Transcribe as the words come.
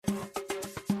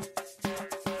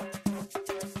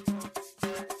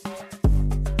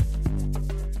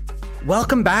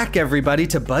Welcome back, everybody,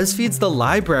 to BuzzFeed's The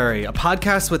Library, a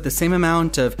podcast with the same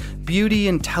amount of beauty,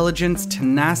 intelligence,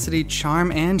 tenacity,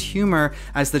 charm, and humor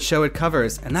as the show it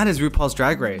covers, and that is RuPaul's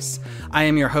Drag Race. I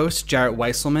am your host, Jarrett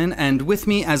Weisselman, and with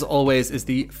me, as always, is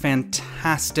the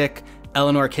fantastic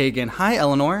Eleanor Kagan. Hi,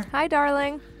 Eleanor. Hi,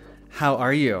 darling. How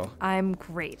are you? I'm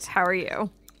great. How are you?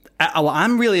 Well,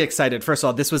 I'm really excited. First of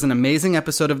all, this was an amazing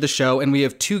episode of the show, and we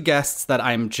have two guests that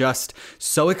I'm just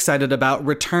so excited about.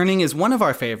 Returning is one of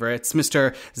our favorites,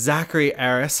 Mr. Zachary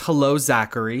Aris. Hello,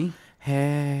 Zachary.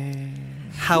 Hey.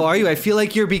 How are you? I feel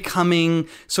like you're becoming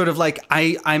sort of like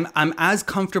I'm as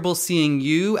comfortable seeing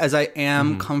you as I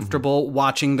am comfortable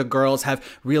watching the girls have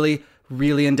really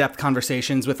in-depth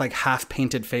conversations with like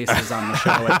half-painted faces on the show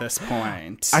at this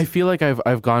point. I feel like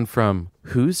I've gone from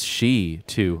who's she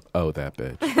to oh, that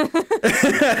bitch.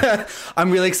 I'm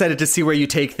really excited to see where you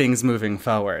take things moving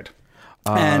forward.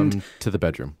 And to the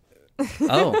bedroom.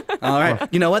 Oh, all right.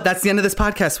 You know what? That's the end of this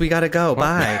podcast. We got to go.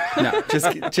 Bye. No,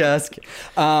 just.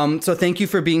 So thank you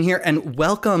for being here, and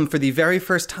welcome for the very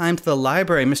first time to the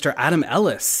library, Mr. Adam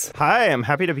Ellis. Hi, I'm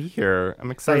happy to be here.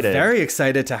 I'm excited. We're very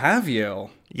excited to have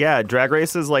you. Yeah, Drag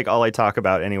Race is like all I talk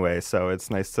about anyway, so it's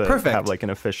nice to Perfect. have like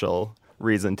an official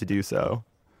reason to do so.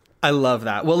 I love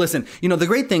that. Well, listen, you know, the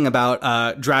great thing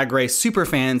about Drag Race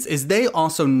superfans is they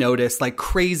also notice like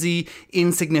crazy,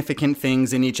 insignificant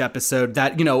things in each episode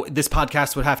that, you know, this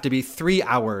podcast would have to be 3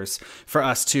 hours for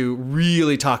us to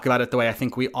really talk about it the way I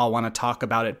think we all want to talk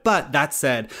about it. But that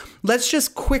said, let's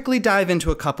just quickly dive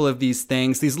into a couple of these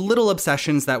things, these little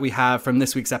obsessions that we have from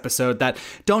this week's episode that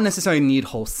don't necessarily need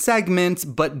whole segments,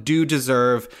 but do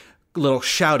deserve a little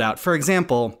shout out. For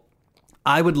example,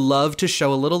 I would love to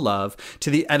show a little love to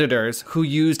the editors who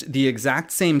used the exact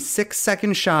same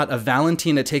 6-second shot of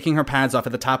Valentina taking her pads off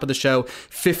at the top of the show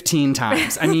 15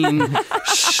 times. I mean,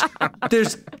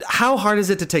 how hard is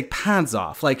it to take pads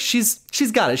off? Like she's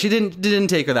got it. She didn't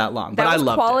take her that long, but I loved it.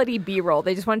 That was quality B-roll.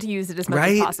 They just wanted to use it as much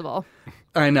as possible.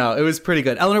 I know. It was pretty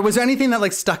good. Eleanor, was there anything that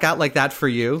like stuck out like that for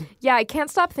you? Yeah, I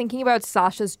can't stop thinking about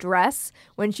Sasha's dress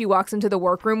when she walks into the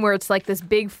workroom where it's like this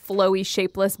big, flowy,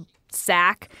 shapeless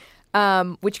sack.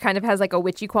 Which kind of has like a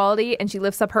witchy quality, and she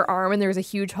lifts up her arm and there's a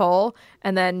huge hole,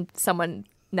 and then someone,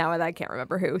 now I can't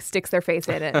remember who, sticks their face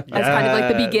in it. That's kind of like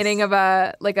the beginning of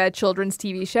a children's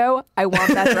TV show. I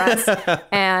want that dress,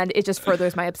 and it just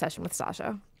furthers my obsession with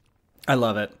Sasha. I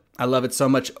love it. I love it so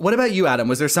much. What about you, Adam?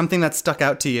 Was there something that stuck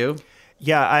out to you?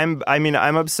 Yeah,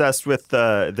 I'm obsessed with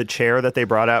the chair that they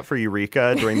brought out for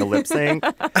Eureka during the lip sync.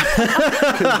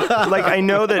 Like, I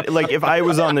know that like if I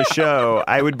was on the show,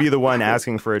 I would be the one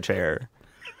asking for a chair.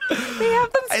 They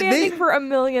have them standing for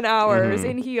 1,000,000 hours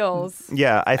in heels.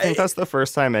 Yeah, I think that's the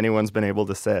first time anyone's been able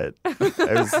to sit.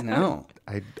 No.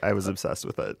 I was obsessed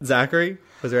with it. Zachary,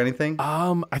 was there anything?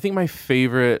 I think my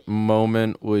favorite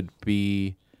moment would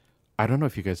be, I don't know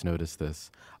if you guys noticed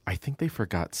this, I think they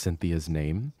forgot Cynthia's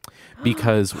name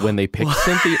because when they picked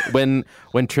Cynthia,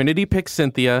 when Trinity picked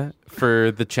Cynthia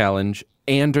for the challenge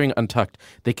and during Untucked,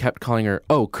 they kept calling her,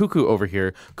 oh, Cuckoo over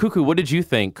here. Cuckoo, what did you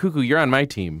think? Cuckoo, you're on my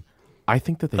team. I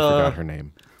think that they forgot her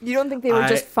name. You don't think they were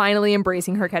just finally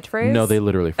embracing her catchphrase? No, they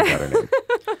literally forgot her name.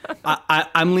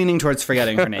 I'm leaning towards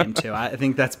forgetting her name, too. I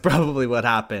think that's probably what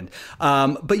happened.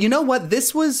 But you know what?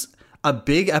 This was a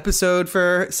big episode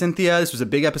for Cynthia. This was a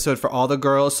big episode for all the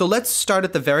girls. So let's start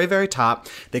at the very, very top.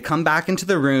 They come back into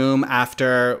the room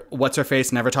after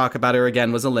What's-Her-Face, Never Talk About Her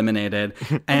Again, was eliminated.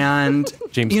 And,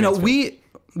 James you know, Mansfield.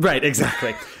 Right,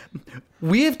 exactly.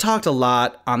 We have talked a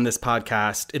lot on this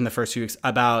podcast in the first few weeks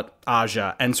about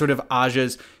Aja and sort of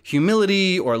Aja's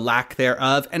humility or lack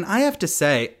thereof. And I have to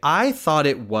say, I thought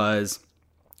it was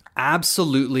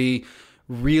absolutely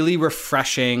really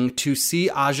refreshing to see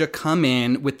Aja come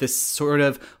in with this sort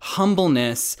of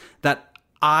humbleness that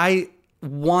I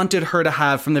wanted her to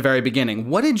have from the very beginning.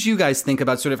 What did you guys think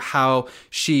about sort of how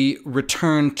she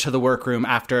returned to the workroom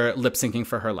after lip syncing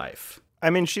for her life?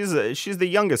 I mean, she's the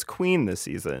youngest queen this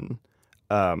season.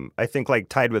 I think like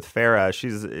tied with Farrah,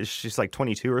 she's like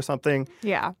 22 or something.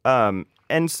 Yeah.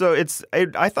 And so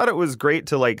I thought it was great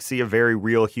to like see a very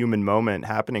real human moment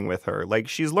happening with her. Like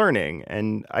she's learning,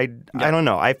 and I don't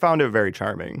know. I found it very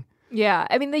charming. Yeah.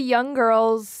 I mean, the younger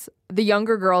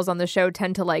girls on the show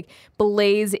tend to like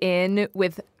blaze in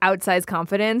with outsized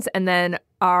confidence and then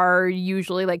are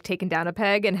usually like taken down a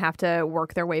peg and have to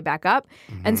work their way back up.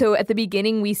 Mm-hmm. And so at the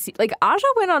beginning we see like Aja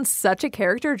went on such a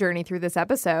character journey through this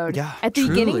episode. Yeah, at the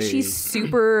beginning she's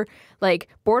super like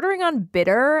bordering on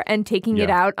bitter and taking it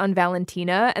out on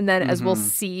Valentina, and then as we'll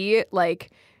see,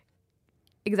 like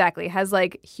exactly has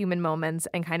like human moments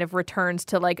and kind of returns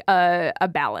to like a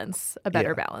balance, a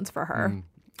better balance for her.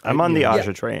 I'm on the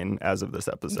Aja train as of this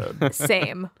episode.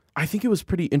 Same. I think it was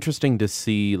pretty interesting to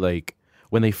see, like,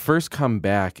 when they first come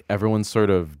back, everyone sort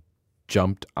of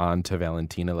jumped onto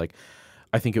Valentina. Like,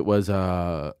 I think it was,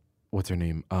 what's her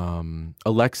name?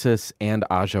 Alexis and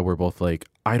Aja were both like,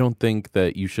 I don't think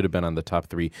that you should have been on the top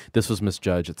 3. This was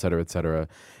misjudged, et cetera, et cetera.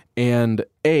 And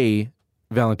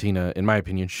Valentina, in my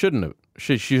opinion, shouldn't have.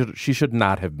 She should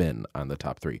not have been on the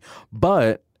top 3.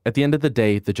 But at the end of the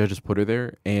day, the judges put her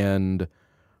there, and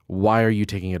why are you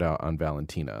taking it out on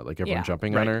Valentina? Like, everyone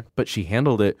jumping on her? But she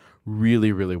handled it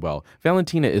really, really well.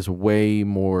 Valentina is way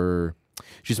more...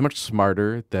 She's much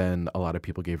smarter than a lot of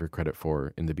people gave her credit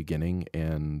for in the beginning,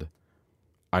 and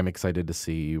I'm excited to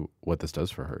see what this does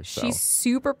for her. So. She's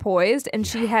super poised, and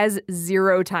she has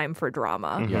zero time for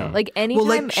drama. Yeah. Like,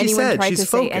 anytime anyone tried to say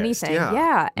focused, anything,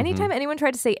 yeah. Anytime anyone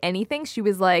tried to say anything, she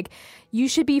was like, you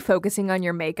should be focusing on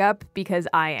your makeup because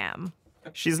I am.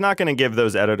 She's not going to give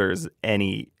those editors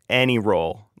any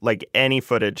role, like any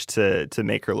footage to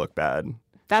make her look bad.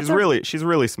 She's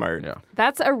really smart. Yeah.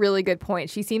 That's a really good point.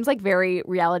 She seems like very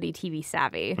reality TV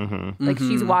savvy. Like,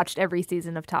 she's watched every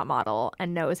season of Top Model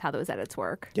and knows how those edits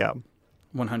work. Yeah.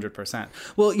 100%.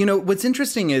 Well, what's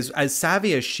interesting is, as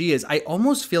savvy as she is, I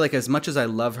almost feel like, as much as I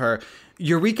love her,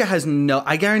 Eureka has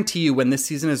I guarantee you, when this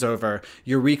season is over,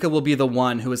 Eureka will be the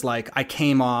one who is like, I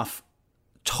came off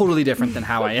totally different than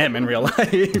how I am in real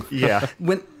life. Yeah.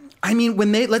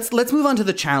 When they let's move on to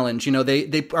the challenge.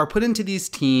 They are put into these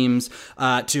teams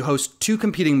to host 2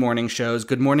 competing morning shows,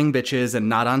 Good Morning Bitches and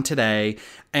Not On Today.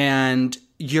 And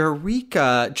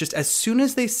Eureka, just as soon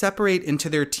as they separate into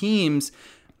their teams,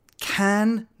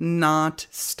 cannot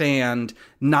stand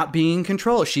not being in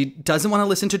control. She doesn't want to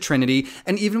listen to Trinity.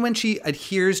 And even when she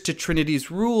adheres to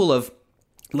Trinity's rule of,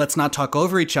 let's not talk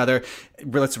over each other,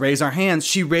 let's raise our hands,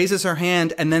 she raises her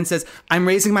hand and then says, I'm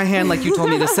raising my hand like you told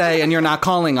me to say, and you're not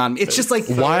calling on me. It's just like,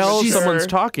 while someone's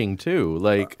talking too,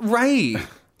 like, right.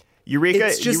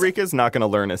 Eureka's not going to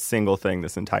learn a single thing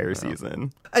this entire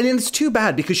season. And it's too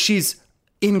bad, because she's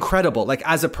incredible. Like,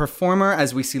 as a performer,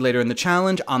 as we see later in the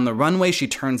challenge, on the runway, she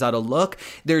turns out a look.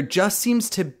 There just seems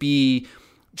to be...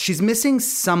 She's missing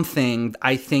something,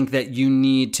 I think, that you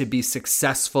need to be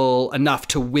successful enough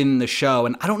to win the show.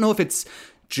 And I don't know if it's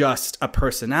just a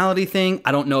personality thing.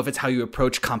 I don't know if it's how you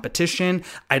approach competition.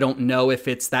 I don't know if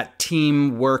it's that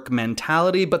teamwork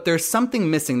mentality. But there's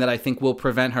something missing that I think will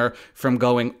prevent her from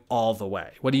going all the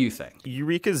way. What do you think?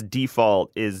 Eureka's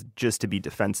default is just to be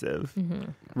defensive.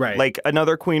 Right. Like,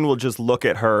 another queen will just look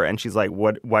at her and she's like,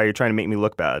 "What? Why are you trying to make me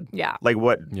look bad?" Yeah. Like,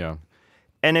 what? yeah.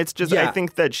 And it's just, I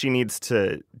think that she needs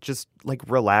to just, like,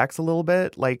 relax a little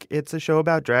bit. Like, it's a show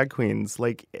about drag queens.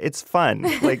 Like, it's fun.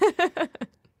 Like,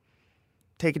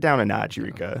 take it down a notch,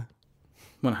 Eureka.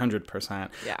 100%.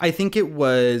 Yeah. I think it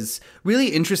was really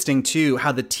interesting, too,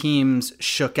 how the teams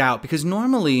shook out. Because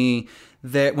normally,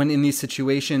 when in these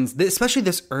situations, especially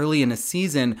this early in a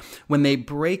season, when they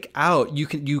break out,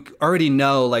 you already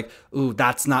know, like, ooh,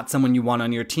 that's not someone you want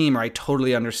on your team, or I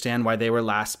totally understand why they were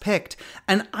last picked.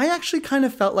 And I actually kind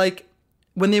of felt like,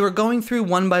 when they were going through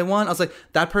one by one, I was like,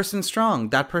 that person's strong,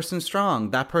 that person's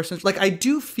strong, that person's... Like, I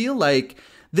do feel like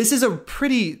this is a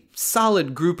pretty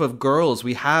solid group of girls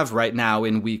we have right now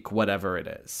in week whatever it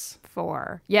is.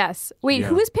 4. Yes. Wait,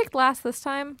 who was picked last this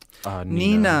time?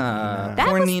 Nina.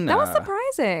 Poor Nina. That was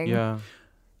surprising. Yeah.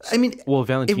 I mean, Well,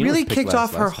 Valentina it really was picked kicked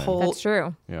off her last time. whole... That's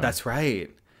true. Yeah. That's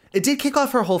right. It did kick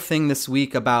off her whole thing this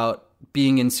week about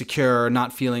being insecure,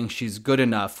 not feeling she's good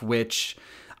enough, which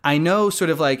I know, sort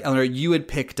of like, Eleanor, you had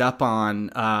picked up on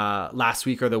last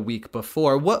week or the week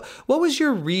before. What was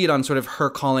your read on sort of her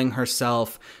calling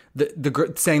herself,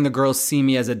 saying the girls see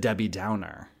me as a Debbie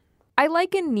Downer? I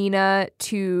liken Nina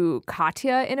to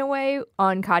Katya in a way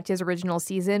on Katya's original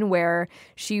season, where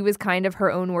she was kind of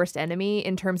her own worst enemy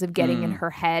in terms of getting in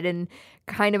her head, and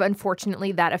kind of,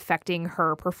 unfortunately, that affecting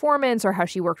her performance or how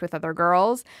she worked with other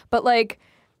girls. But, like,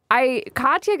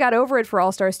 Katya got over it for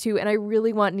All Stars 2, and I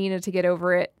really want Nina to get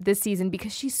over it this season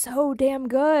because she's so damn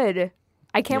good.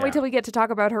 I can't wait till we get to talk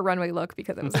about her runway look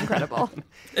because it was incredible.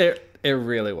 It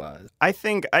really was. I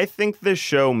think this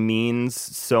show means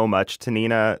so much to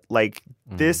Nina. Like,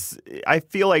 this, I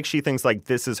feel like she thinks, like,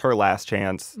 this is her last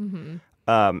chance.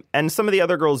 And some of the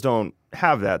other girls don't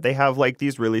have that. They have, like,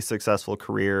 these really successful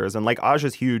careers. And, like,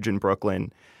 Aja's huge in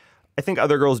Brooklyn. I think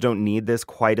other girls don't need this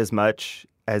quite as much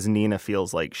as Nina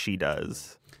feels like she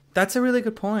does. That's a really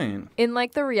good point. In,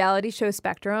 like, the reality show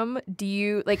spectrum, do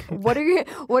you, like, what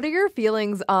are your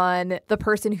feelings on the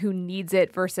person who needs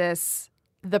it versus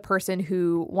the person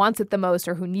who wants it the most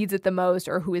or who needs it the most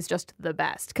or who is just the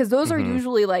best. Because those are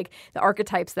usually like the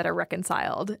archetypes that are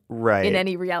reconciled in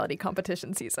any reality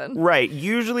competition season. Right.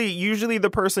 Usually the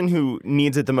person who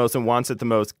needs it the most and wants it the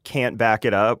most can't back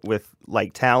it up with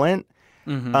like talent.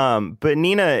 But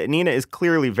Nina is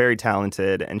clearly very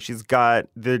talented, and she's got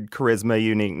the charisma,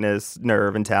 uniqueness,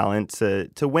 nerve, and talent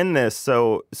to win this.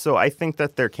 So I think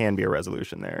that there can be a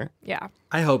resolution there. Yeah.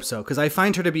 I hope so, because I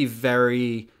find her to be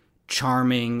very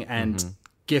charming and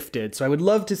gifted. So I would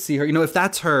love to see her, if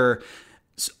that's her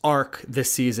arc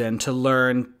this season, to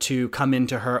learn to come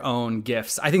into her own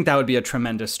gifts. I think that would be a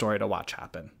tremendous story to watch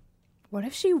happen. What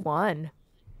if she won?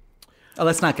 Oh,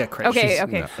 let's not get crazy.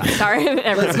 Okay. Sorry.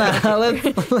 Let's not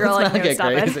get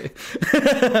crazy.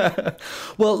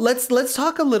 Well, let's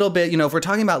talk a little bit, if we're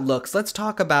talking about looks, let's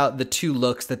talk about the 2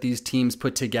 looks that these teams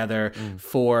put together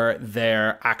for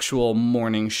their actual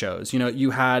morning shows.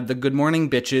 You had the Good Morning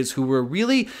Bitches, who were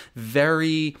really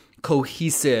very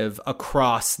cohesive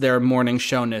across their morning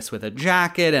showness with a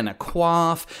jacket and a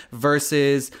coif,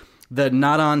 versus the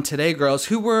Not On Today girls,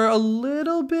 who were a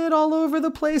little bit all over the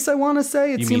place, I want to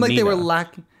say. It seemed like Nina? They were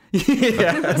lacking.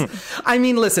 Yes. I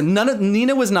mean, listen,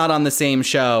 Nina was not on the same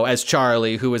show as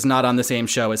Charlie, who was not on the same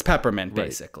show as Peppermint,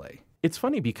 basically. Right. It's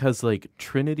funny because, like,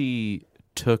 Trinity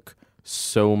took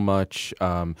so much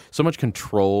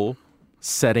control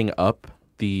setting up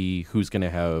the who's going to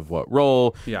have what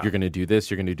role. Yeah. You're going to do this,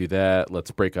 you're going to do that.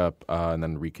 Let's break up and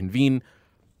then reconvene.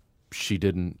 She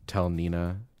didn't tell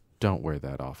Nina, don't wear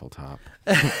that awful top.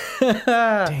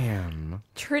 Damn.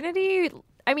 Trinity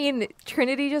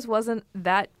just wasn't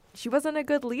she wasn't a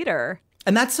good leader.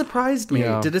 And that surprised me.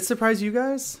 Yeah. Did it surprise you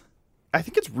guys? I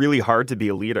think it's really hard to be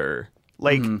a leader.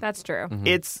 Like, that's true.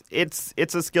 It's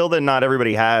a skill that not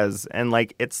everybody has. And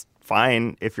like, it's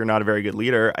fine if you're not a very good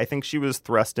leader. I think she was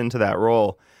thrust into that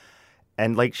role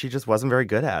and like, she just wasn't very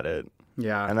good at it.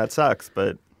 Yeah. And that sucks,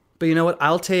 but you know what?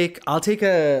 I'll take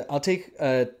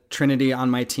a Trinity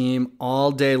on my team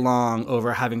all day long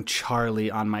over having Charlie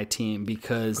on my team,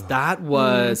 because that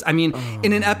was, in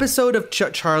an episode of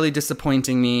Charlie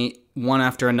disappointing me one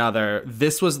after another,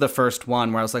 this was the first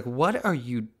one where I was like, what are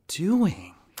you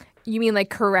doing? You mean like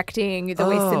correcting the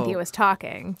way Cynthia was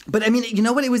talking? But you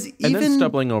know what? It was even... And then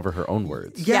stumbling over her own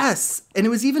words. Yes. Yeah. And it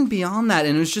was even beyond that.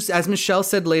 And it was just, as Michelle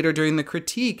said later during the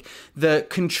critique, the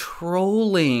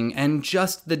controlling and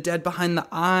just the dead behind the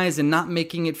eyes and not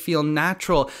making it feel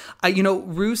natural.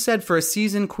 Rue said for a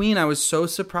season queen, I was so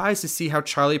surprised to see how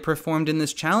Charlie performed in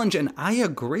this challenge. And I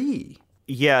agree.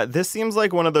 Yeah, this seems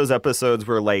like one of those episodes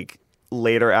where like,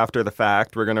 later after the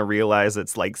fact, we're going to realize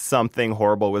it's like something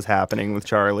horrible was happening with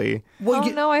Charlie.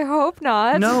 Well, no, I hope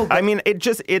not. No.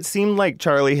 It seemed like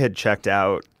Charlie had checked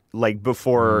out like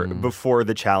before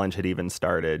the challenge had even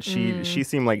started. She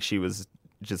seemed like she was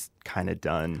just kind of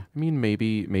done.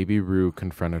 Maybe Rue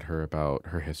confronted her about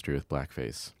her history with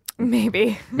blackface.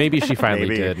 Maybe she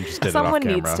finally did and just did Someone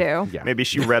it off camera. Needs to. Yeah. Maybe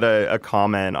she read a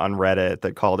comment on Reddit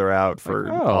that called her out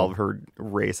for all of her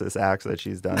racist acts that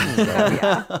she's done.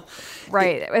 Yeah.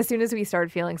 Right. As soon as we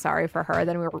started feeling sorry for her,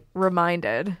 then we were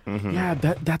reminded. Mm-hmm. Yeah,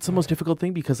 that's the most difficult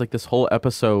thing, because like this whole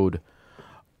episode,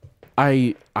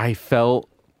 I felt,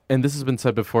 and this has been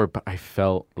said before, but I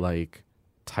felt like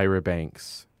Tyra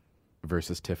Banks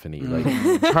versus Tiffany.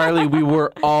 Like, Charlie, we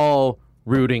were all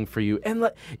rooting for you. And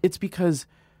it's because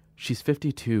she's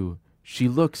 52. She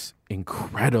looks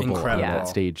incredible. On that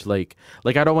stage. Like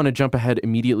I don't want to jump ahead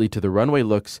immediately to the runway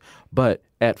looks, but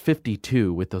at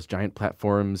 52 with those giant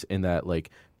platforms in that like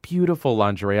beautiful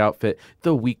lingerie outfit,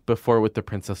 the week before with the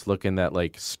princess look in that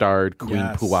like starred Queen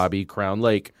Puabi crown,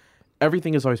 like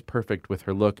everything is always perfect with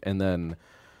her look, and then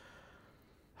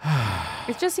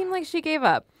it just seemed like she gave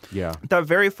up. Yeah. That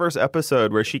very first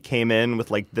episode where she came in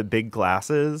with like the big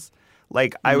glasses,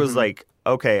 like I was like,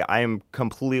 okay, I am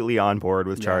completely on board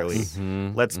with Charlie. Yes.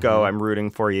 Let's go. I'm rooting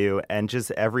for you. And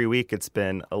just every week it's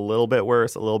been a little bit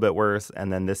worse.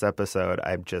 And then this episode,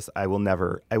 I will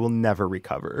never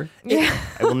recover. Yeah.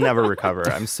 I will never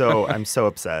recover. I'm so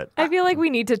upset. I feel like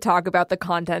we need to talk about the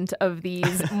content of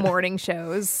these morning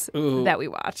shows that we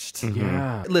watched. Mm-hmm.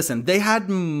 Yeah. Listen, they had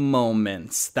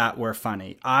moments that were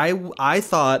funny. I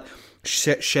thought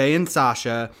Shay and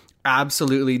Sasha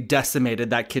absolutely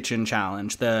decimated that kitchen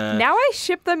challenge. Now I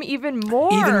ship them even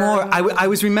more. I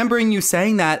was remembering you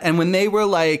saying that, and when they were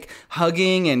like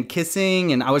hugging and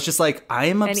kissing, and I was just like, I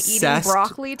am obsessed. And eating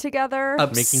broccoli together.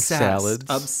 Making salads.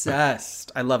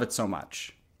 Obsessed. I love it so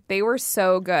much. They were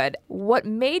so good. What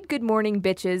made Good Morning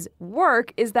Bitches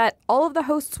work is that all of the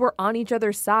hosts were on each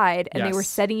other's side and they were Yes.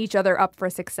 setting each other up for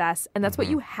success. And that's what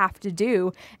you have to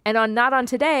do. And on Not On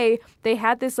Today, they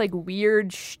had this like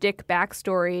weird shtick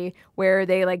backstory where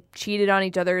they like cheated on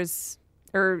each other's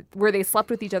or where they slept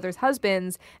with each other's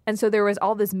husbands. And so there was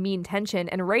all this mean tension.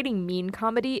 And writing mean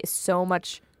comedy is so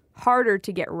much harder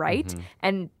to get right.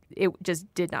 And it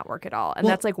just did not work at all. And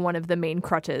that's like one of the main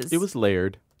crutches. It was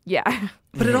layered. Yeah.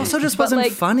 But it also just But, wasn't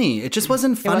like, funny. It just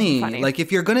wasn't funny. funny. Like,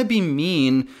 if you're going to be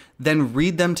mean, then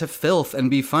read them to filth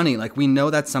and be funny. Like, we know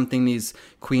that's something these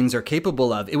queens are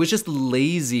capable of. It was just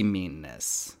lazy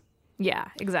meanness. Yeah,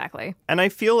 exactly. And I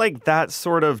feel like that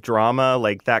sort of drama,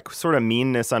 like that sort of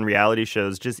meanness on reality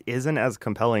shows just isn't as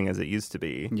compelling as it used to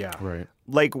be. Yeah. Right.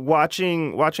 Like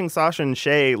watching Sasha and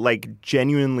Shay like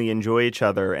genuinely enjoy each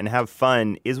other and have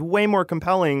fun is way more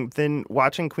compelling than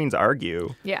watching queens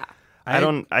argue. Yeah. I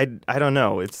don't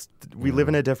know. It's we live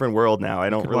in a different world now. I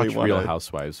don't really Watch want Real to.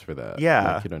 Housewives for that.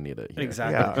 Yeah. Like, you don't need it here.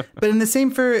 Exactly. Yeah. But in the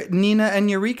same for Nina and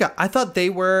Eureka, I thought they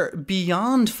were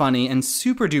beyond funny and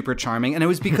super duper charming. And it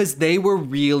was because they were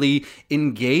really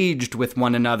engaged with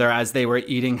one another as they were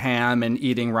eating ham and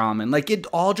eating ramen. Like, it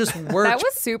all just worked. That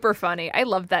was super funny. I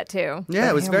loved that too. yeah,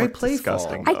 it was ham very looked playful.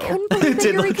 disgusting. I couldn't believe that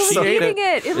did look- Eureka was she ate eating it.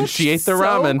 it. It And looked she ate the so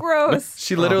ramen. gross.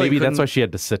 She literally Maybe that's couldn't- why she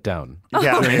had to sit down.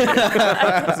 Yeah.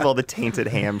 First of all, the tainted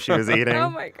ham she was eating. Oh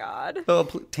my god. Oh,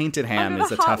 tainted ham Under is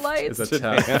the a hot tough. lights. Is a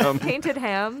tough. Tainted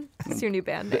Ham. That's your new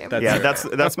band name. That's Yeah,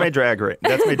 it. that's my drag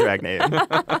that's my drag name.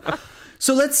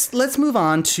 So let's move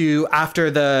on to after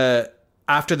the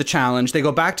challenge. They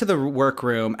go back to the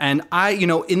workroom, and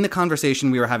in the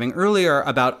conversation we were having earlier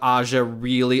about Aja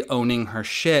really owning her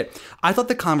shit, I thought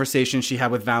the conversation she had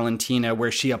with Valentina,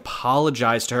 where she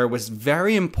apologized to her, was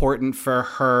very important for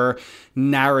her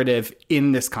narrative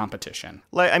in this competition.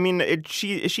 Like, I mean,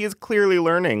 she is clearly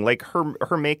learning. Like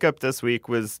her makeup this week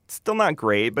was still not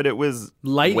great, but it was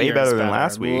Light way years better than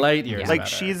last week. Light years Like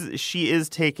better. she is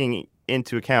taking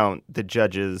into account the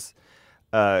judges'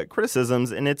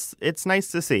 criticisms, and it's nice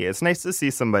to see. It's nice to see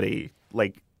somebody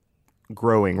like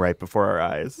growing right before our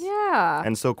eyes, Yeah.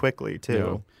 and so quickly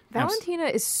too. Valentina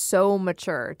is so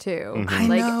mature too. I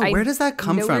know. Where does that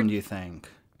come know from, we're- do you think?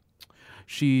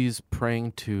 She's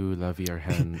praying to La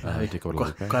Virgen de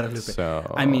Guadalupe. Guadalupe.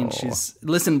 So, I mean,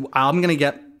 listen, I'm going to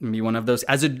get me one of those.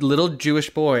 As a little Jewish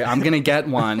boy, I'm going to get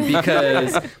one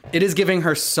because it is giving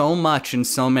her so much in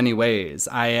so many ways.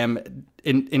 I am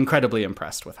incredibly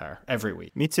impressed with her every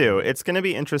week. Me too. It's going to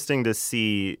be interesting to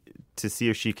see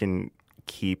if she can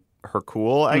keep her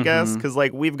cool, I guess, because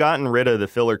like we've gotten rid of the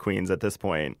filler queens at this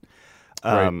point.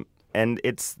 Right. And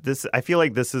it's this. I feel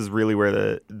like this is really where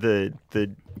the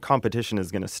competition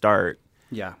is going to start.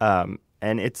 Yeah.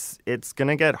 And it's going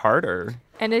to get harder.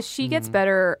 And as she gets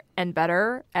better and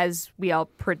better, as we all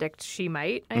predict she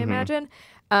might, I imagine,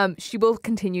 she will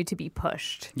continue to be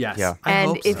pushed. Yes. Yeah. I And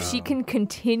hope if so. she can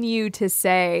continue to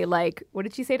say, like, what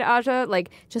did she say to Aja? Like,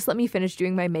 just let me finish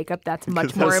doing my makeup. That's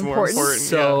much more that's more important. important.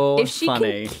 So If she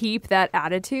funny. can keep that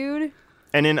attitude,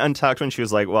 And in Untucked, when she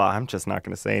was like, "Well, I'm just not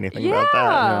going to say anything yeah. about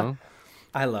that."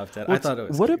 I loved it. I thought it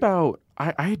was What cute. about?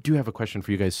 I do have a question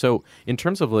for you guys. So, in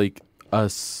terms of like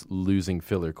us losing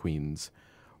filler queens,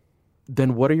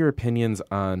 then what are your opinions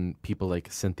on people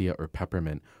like Cynthia or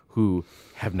Peppermint who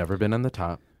have never been on the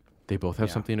top? They both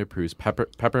have something to prove.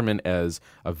 Peppermint as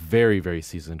a very, very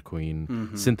seasoned queen.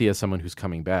 Cynthia as someone who's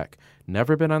coming back.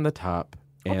 Never been on the top.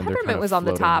 Well, And they're Peppermint kind of was on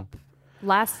the floating. top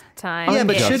last time. Yeah,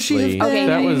 but should she have Unjustly. been? Okay,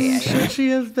 that was yeah. Should she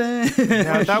have been?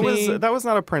 Yeah, that was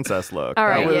not a princess look. All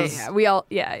right, That was, yeah. We all,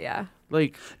 yeah.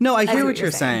 like, No, I hear see what what you're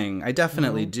you're saying. I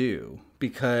definitely do.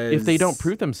 Because if they don't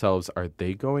prove themselves, are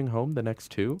they going home the next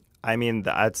two? I mean,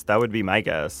 that would be my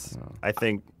guess. I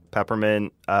think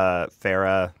Peppermint,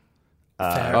 Farrah.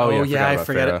 Oh, yeah, I about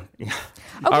forget Farrah. it.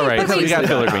 Okay, All right, but so we wait, got That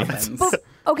filler happens. queens.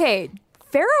 okay,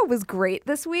 Farrah was great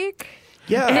this week.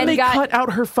 Yeah, And they got- cut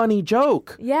out her funny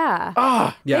joke.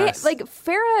 Yeah. Yes. Like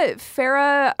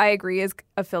Farrah, I agree, is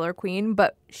a filler queen,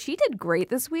 but she did great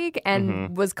this week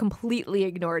and was completely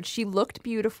ignored. She looked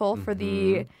beautiful for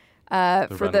the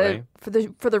runway.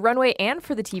 for the runway and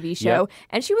for the TV show,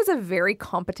 and she was a very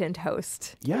competent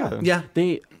host. Yeah. Yeah.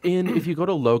 If you go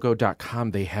to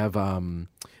logo.com, they have one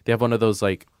of those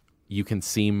like you can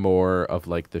see more of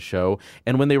like the show.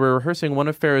 And when they were rehearsing, one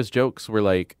of Farrah's jokes were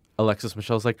like Alexis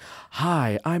Michelle's like,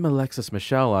 "Hi, I'm Alexis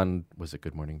Michelle on was it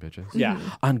Good Morning Bitches?" Yeah.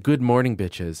 On Good Morning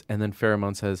Bitches. And then Farrah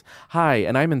Moan says, "Hi,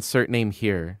 and I'm insert name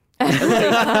here."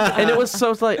 And it was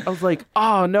so like I was like,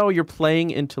 "Oh no, you're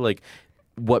playing into like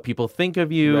what people think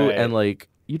of you Right. and like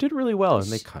you did really well," and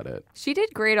they cut it. She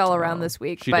did great all around this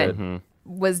week, She but did.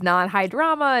 was not high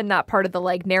drama and not part of the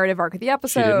like narrative arc of the She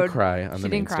episode. didn't cry on She the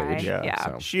main didn't cry. stage.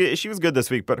 Yeah. So. She was good this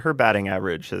week, but her batting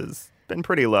average has been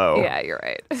pretty low. Yeah, you're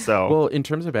right. So Well, in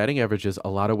terms of batting averages, a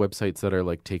lot of websites that are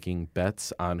like taking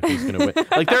bets on who's going to win.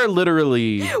 Like there are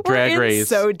literally drag in race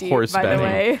so deep, horse by the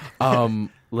betting. way.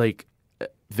 Like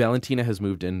Valentina has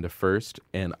moved into first,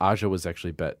 and Aja was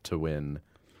actually bet to win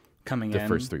Coming the in.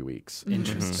 first 3 weeks.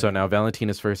 Interesting. So now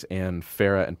Valentina's first, and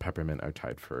Farrah and Peppermint are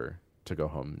tied to go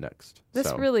home next. This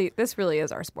So- really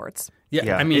is our sports. Yeah,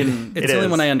 Yeah, I mean, it it's the only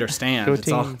is. one I understand. Go It's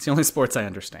team. the only sports I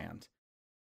understand.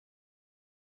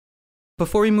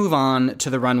 Before we move on to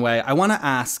the runway, I want to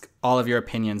ask all of your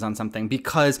opinions on something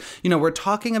because, we're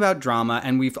talking about drama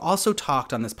and we've also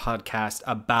talked on this podcast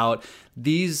about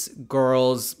these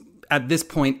girls' at this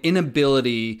point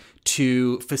inability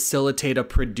to facilitate a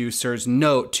producer's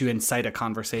note to incite a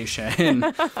conversation.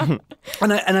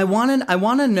 And I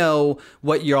want to know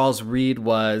what y'all's read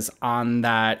was on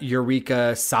that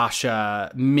Eureka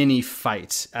Sasha mini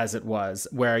fight, as it was,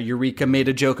 where Eureka made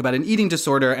a joke about an eating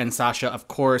disorder and Sasha, of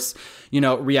course,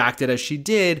 reacted as she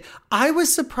did. I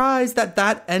was surprised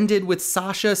that ended with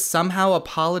Sasha somehow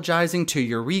apologizing to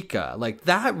Eureka. Like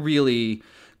that really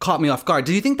caught me off guard.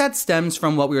 Do you think that stems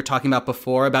from what we were talking about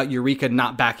before about Eureka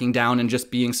not backing down and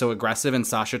just being so aggressive and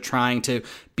Sasha trying to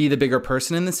be the bigger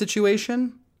person in the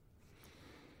situation?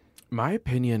 My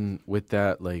opinion with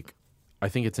that, like, I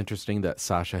think it's interesting that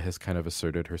Sasha has kind of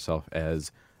asserted herself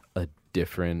as a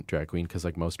different drag queen because,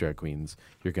 like most drag queens,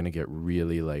 you're going to get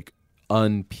really, like,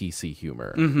 un-PC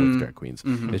humor with drag queens.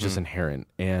 It's just inherent.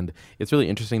 And it's really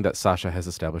interesting that Sasha has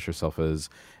established herself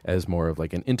as more of,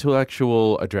 like, an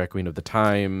intellectual, a drag queen of the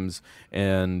times,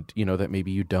 and, that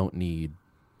maybe you don't need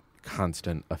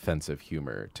constant offensive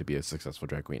humor to be a successful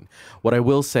drag queen. What I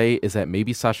will say is that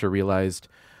maybe Sasha realized,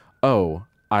 oh,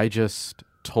 I just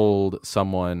told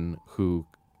someone who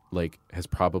like has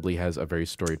a very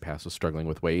storied past of struggling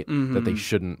with weight that they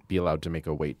shouldn't be allowed to make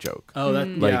a weight joke. Oh,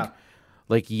 that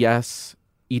Like yes,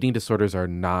 eating disorders are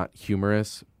not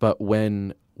humorous, but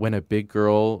when a big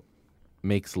girl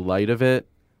makes light of it,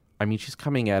 I mean she's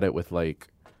coming at it with like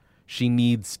she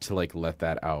needs to like let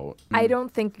that out. I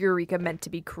don't think Eureka meant to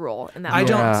be cruel in that I moment.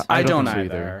 don't- I don't think so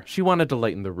either. She wanted to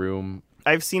lighten the room.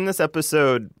 I've seen this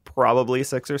episode probably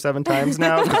 6 or 7 times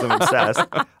now because I'm obsessed.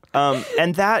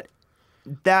 And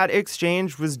that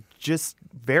exchange was just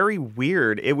very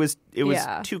weird. It was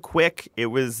Yeah. too quick. It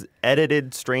was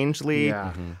edited strangely.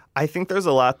 Yeah. I think there's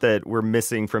a lot that we're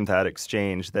missing from that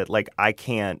exchange that like I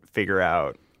can't figure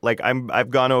out. Like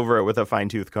I've gone over it with a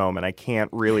fine-tooth comb and I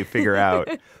can't really figure out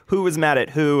who was mad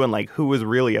at who and like who was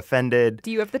really offended.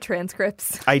 Do you have the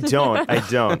transcripts? I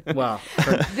don't. Well,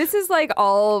 This is like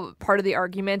all part of the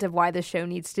argument of why the show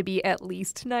needs to be at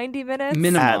least 90 minutes.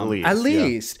 minimum. At least, At yeah.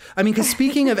 least. I mean, because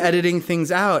speaking of editing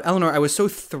things out, Eleanor, I was so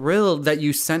thrilled that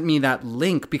you sent me that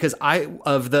link because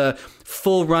of the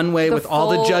full runway The with all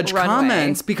the full judge runway,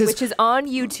 comments which is on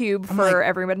YouTube for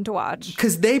everyone to watch.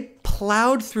 because they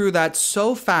plowed through that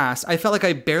so fast. I felt like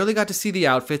I barely got to see the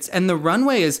outfits. And the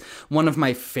runway is one of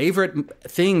my favorite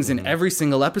things in every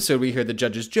single episode. We hear the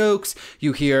judges' jokes.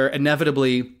 You hear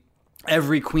inevitably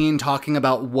every queen talking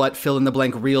about what fill in the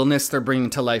blank realness they're bringing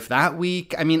to life that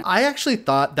week. I mean, I actually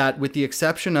thought that with the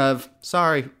exception of,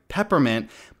 Peppermint,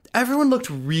 everyone looked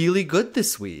really good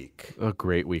this week. A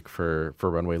great week for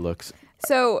runway looks.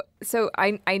 So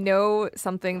I know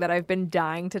something that I've been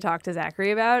dying to talk to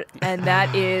Zachary about, and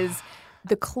that is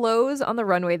the clothes on the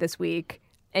runway this week.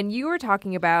 And you were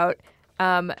talking about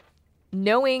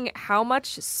knowing how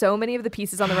much so many of the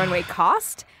pieces on the runway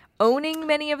cost, owning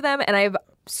many of them, and I have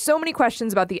so many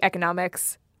questions about the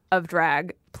economics of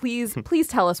drag. Please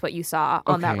tell us what you saw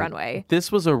on that Okay. runway.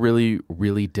 This was a really,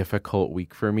 really difficult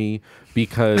week for me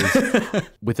because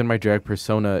within my drag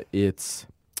persona,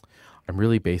 I'm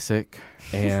really basic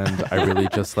and I really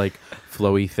just like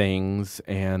flowy things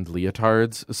and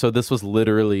leotards. So this was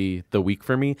literally the week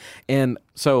for me. And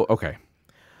so, okay,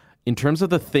 in terms of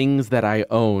the things that I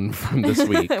own from this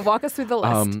week, Walk us through the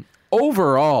list.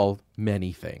 overall,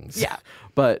 many things. Yeah.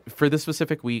 But for this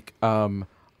specific week,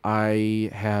 I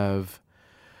have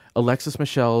Alexis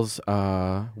Michelle's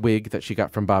wig that she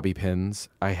got from Bobby Pins.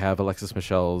 I have Alexis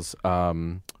Michelle's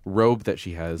robe that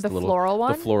she has. The floral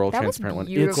one? The floral That was transparent one.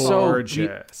 It's beautiful. so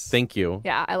Gorgeous. Thank you.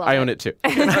 Yeah, I love I it. own it too.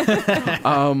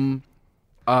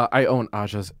 I own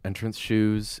Aja's entrance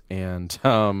shoes and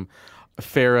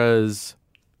Farrah's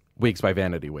Wigs by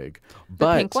Vanity Wig.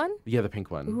 But, pink one? Yeah, the pink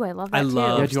one. Ooh, I love that I too.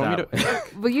 love Yeah, do you want me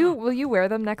to? Will you wear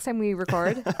them next time we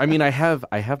record? I mean, I have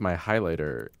my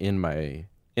highlighter in my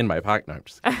pocket. No, I'm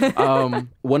just kidding.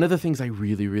 One of the things I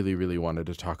really, really, really wanted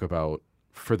to talk about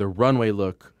for the runway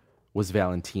look was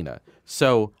Valentina.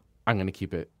 So I'm going to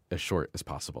keep it as short as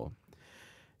possible.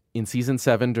 In season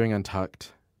 7 during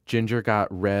Untucked, Ginger got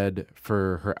red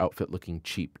for her outfit looking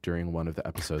cheap during one of the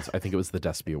episodes. I think it was the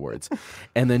Despy Awards.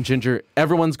 And then Ginger,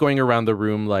 everyone's going around the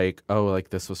room like, oh,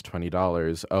 like this was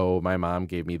 $20. Oh, my mom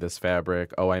gave me this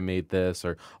fabric. Oh, I made this,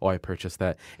 or oh, I purchased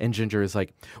that. And Ginger is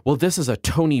like, well, this is a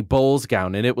Tony Bowles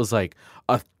gown, and it was like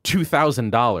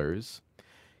 $2,000.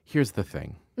 Here's the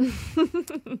thing.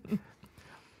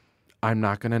 I'm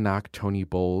not going to knock Tony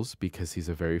Bowles because he's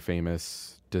a very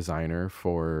famous designer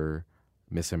for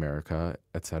Miss America,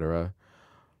 etc.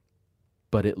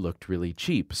 But it looked really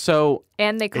cheap. So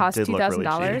And they cost did look really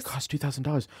 $2,000. and it cost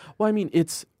 $2,000. Well, I mean,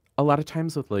 it's a lot of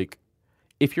times with like,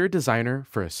 if you're a designer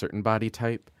for a certain body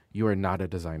type, you are not a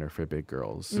designer for big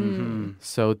girls.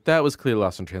 So that was clearly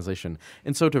lost in translation.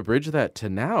 And so to bridge that to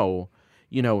now,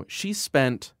 you know, she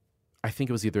spent, I think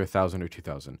it was either $1,000 or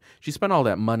 $2,000. She spent all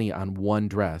that money on one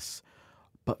dress,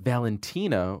 but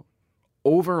Valentina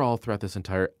overall throughout this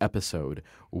entire episode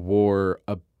wore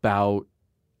about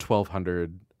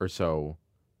 $1,200 or so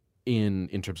in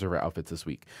terms of her outfits this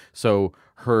week. So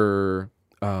her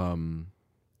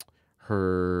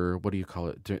what do you call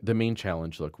it? The main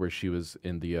challenge look where she was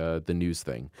in the news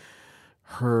thing.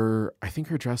 I think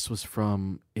her dress was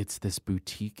from, it's this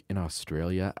boutique in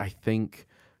Australia, I think,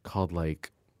 called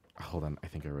like, hold on, I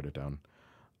think I wrote it down.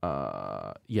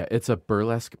 Yeah, it's a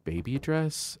burlesque baby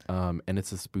dress, and it's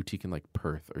this boutique in like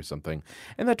Perth or something.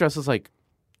 And that dress is like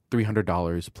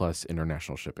 $300 plus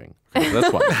international shipping. So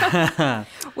that's why.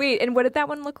 Wait, and what did that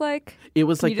one look like? It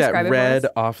was Can like you that describe it for red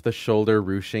us? off the shoulder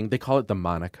ruching. They call it the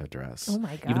Monica dress. Oh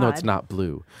my Even though it's God. not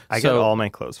blue. I get all my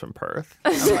clothes from Perth.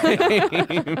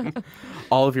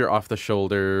 all of your off the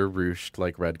shoulder ruched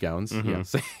like red gowns. Yeah.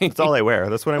 That's all I wear.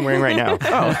 That's what I'm wearing right now.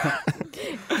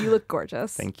 You look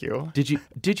gorgeous. Thank you.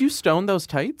 Did you stone those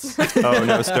tights? Oh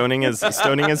no, stoning is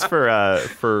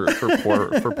for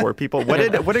poor people. What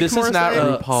did This is Kimura not say?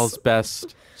 RuPaul's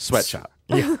best sweatshop.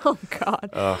 Oh God.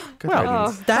 Good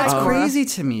riddance. That's crazy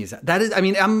to me. That is, I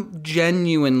mean, I'm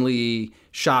genuinely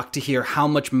shocked to hear how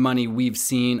much money we've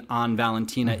seen on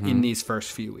Valentina in these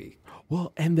first few weeks.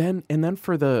 Well, and then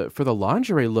for the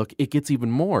lingerie look, it gets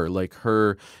even more like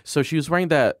her. So she was wearing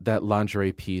that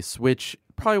lingerie piece, which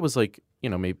probably was like, you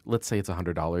know, maybe let's say it's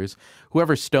 $100.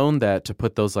 Whoever stoned that to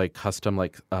put those like custom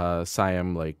like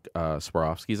Siam like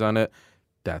Swarovskis on it,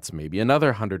 that's maybe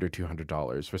another $100 or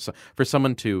 $200 for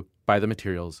someone to buy the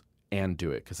materials and do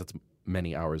it, because that's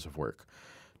many hours of work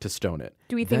to stone it.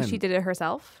 Do we think Then- she did it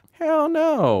herself? Hell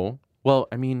no. Well,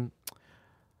 I mean,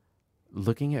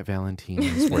 looking at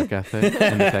Valentina's work ethic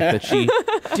and the fact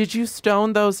that did you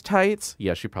stone those tights?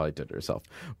 Yeah, she probably did it herself.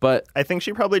 But I think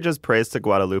she probably just prays to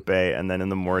Guadalupe, and then in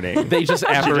the morning they just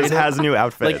she just has new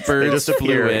outfits. like birds they just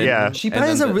appear. flew in. Yeah. She And probably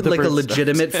has then the like a bird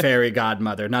legitimate fairy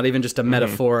godmother, not even just a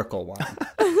metaphorical one.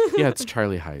 Yeah, it's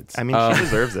Charlie Hides. I mean, she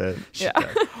deserves it.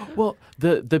 Well,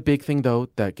 the big thing though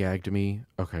that gagged me,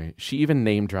 okay, she even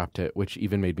name dropped it, which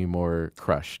even made me more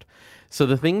crushed. So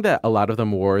the thing that a lot of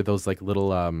them wore, those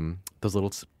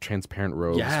little transparent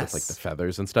robes with like the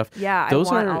feathers and stuff. Yeah, those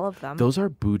I want are all of them. Those are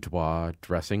boudoir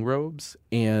dressing robes,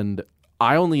 and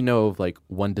I only know of like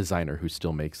one designer who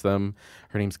still makes them.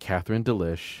 Her name's Catherine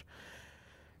Delish.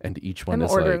 And each one I'm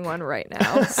is ordering like, one right now.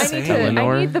 I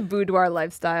Eleanor? need the boudoir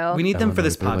lifestyle. We need them for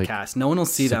this they're like podcast. No one will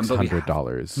see them, but we have.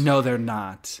 $600. No, they're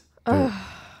not.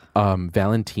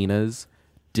 Valentina's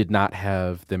did not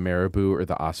have the marabou or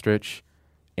the ostrich,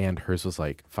 and hers was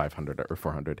like $500 or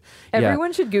 $400.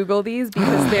 Everyone should Google these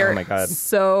because they're my God.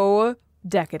 so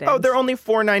decadent. Oh, they're only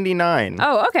 $4.99.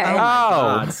 Oh, okay. Oh my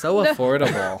God, so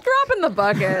affordable. Drop in the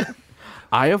bucket.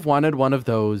 I have wanted one of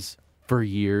those for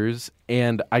years,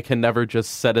 and I can never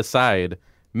just set aside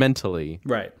mentally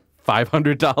Right.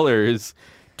 $500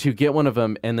 to get one of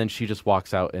them, and then she just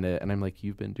walks out in it, and I'm like,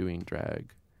 you've been doing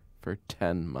drag for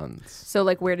 10 months. So,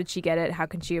 like, where did she get it? How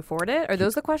can she afford it? Are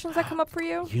those the questions that come up for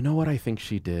you? You know what I think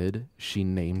she did? She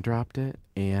name dropped it,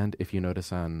 and if you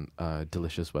notice on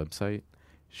Delicious website,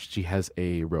 she has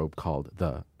a robe called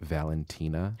the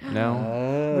Valentina now.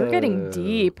 We're getting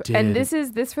deep. Did- And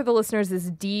this for the listeners is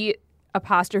D''Lish.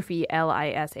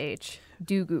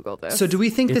 Do Google this. So do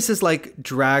we think this is like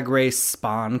Drag Race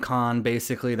Spawn Con,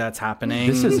 basically, that's happening?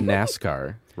 This is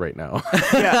NASCAR right now.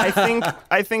 Yeah,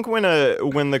 I think when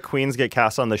the queens get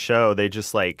cast on the show, they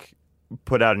just like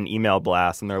put out an email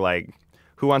blast, and they're like,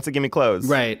 "Who wants to give me clothes?"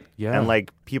 Right. Yeah. And like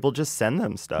people just send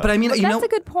them stuff. But I mean, But you that's know, a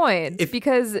good point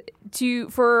because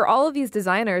for all of these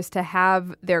designers to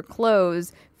have their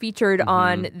clothes featured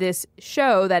on this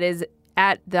show that is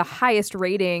at the highest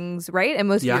ratings, right, and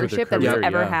most Yeah, viewership their that we've career,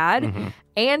 ever yeah. had,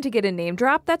 and to get a name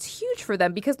drop, that's huge for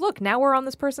them because look, now we're on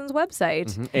this person's website.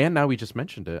 Mm-hmm. And now we just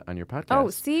mentioned it on your podcast. Oh,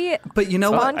 see, But you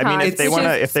know what? I mean, if they want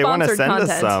to Sponsored send us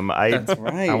content. some, That's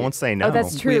right. I won't say no. Oh,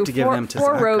 that's We true. have to give them to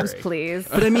Four robes, Zachary. please.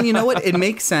 But I mean, you know what? It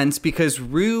makes sense because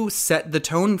Rue set the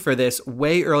tone for this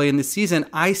way early in the season.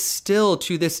 I still,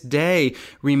 to this day,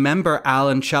 remember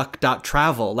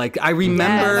AlanChuck.travel. Like, I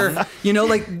remember, you know,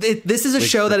 like, this is a Wigs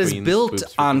show for that is Queens, built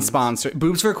Boobs for on Queens. sponsor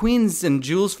boobs for queens and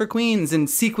jewels for queens and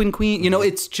sequin queen. You know,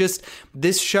 it's just,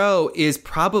 this show is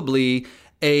probably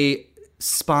a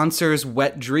sponsor's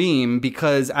wet dream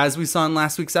because, as we saw in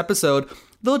last week's episode,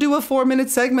 they'll do a 4-minute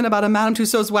segment about a Madame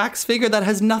Tussauds wax figure that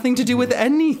has nothing to do with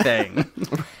anything.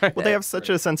 Well, they have such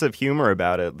a sense of humor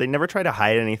about it. They never try to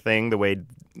hide anything the way,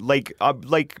 like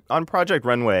on Project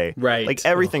Runway. Right. Like,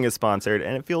 everything is sponsored,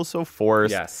 and it feels so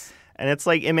forced. Yes. And it's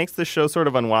like, it makes the show sort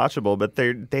of unwatchable, but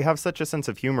they have such a sense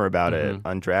of humor about it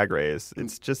on Drag Race.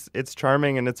 It's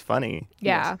charming and it's funny.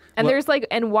 Yeah. And Well- there's like,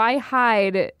 and why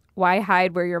hide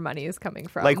where your money is coming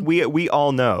from? Like, we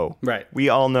all know. Right. We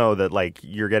all know that, like,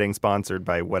 you're getting sponsored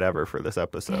by whatever for this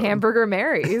episode. Hamburger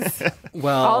Marys.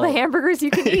 Well, All the hamburgers you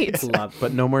can eat. love,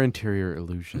 But no more interior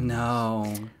illusion.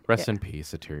 no. Rest in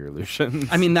peace, interior illusion.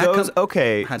 I mean, that Those,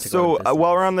 okay, had to go so to business.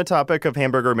 while we're on the topic of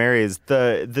Hamburger Marys,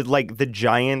 the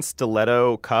giant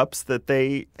stiletto cups that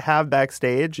they have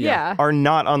backstage Yeah. are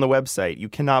not on the website. You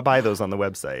cannot buy those on the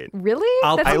website. Really?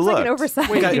 I'll- That I sounds like an looked. oversight.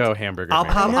 Way to go, hamburger. I'll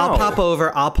man.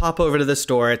 pop over to the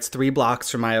store. It's 3 blocks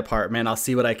from my apartment. I'll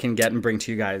see what I can get and bring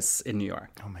to you guys in New York.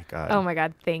 Oh my god. Oh my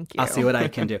God, thank you. I'll see what I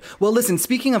can do. Well, listen,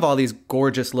 speaking of all these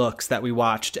gorgeous looks that we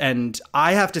watched, and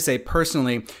I have to say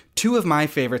personally, 2 of my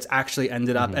favorites actually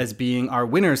ended up as being our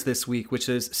winners this week, which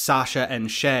is Sasha and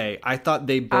Shay. I thought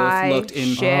they both I looked ship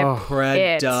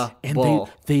incredible. And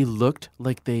they looked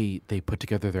like they put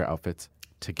together their outfits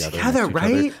together, next to each other.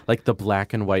 right? Like the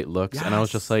black and white looks, and I was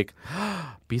just like,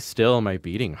 "Be still, my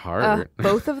beating heart."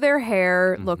 Both of their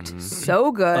hair looked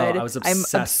so good. Oh, I was I'm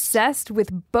obsessed. obsessed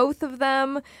with both of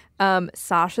them.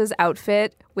 Sasha's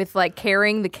outfit with like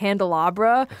carrying the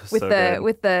candelabra with so the good.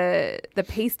 with the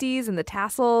pasties and the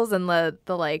tassels and the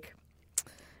like.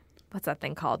 What's that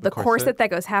thing called? The corset corset? that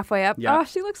goes halfway up. Yeah. Oh,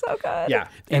 she looks so good. Yeah.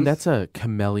 And that's a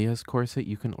Camellia's corset.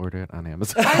 You can order it on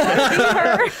Amazon.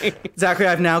 Zachary,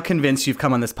 I've now convinced you've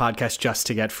come on this podcast just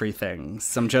to get free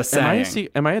things. I'm just saying.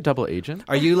 Am I a double agent?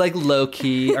 Are you like low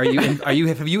key?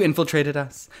 Have you infiltrated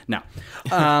us? No.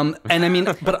 And I mean,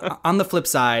 but on the flip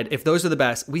side, if those are the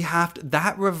best, we have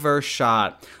that reverse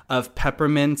shot of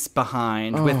Peppermint's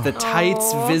behind with the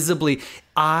tights visibly.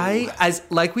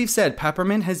 Like we've said,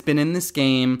 Peppermint has been in this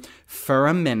game for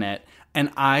a minute, and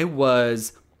I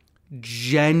was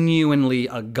genuinely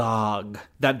agog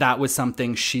that was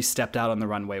something she stepped out on the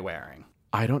runway wearing.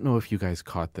 I don't know if you guys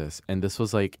caught this, and this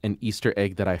was like an Easter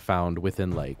egg that I found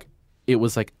within it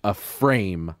was like a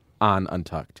frame on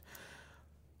Untucked.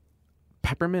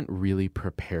 Peppermint really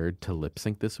prepared to lip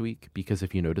sync this week because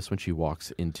if you notice when she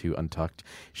walks into Untucked,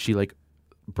 she like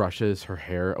brushes her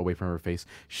hair away from her face.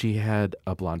 She had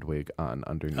a blonde wig on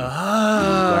underneath. The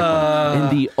black one.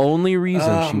 And the only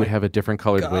reason she would have a different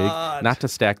colored wig, not to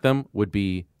stack them, would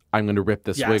be I'm going to rip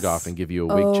this wig Yes. off and give you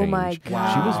a wig Oh change. my She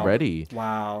was God. ready.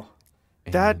 Wow.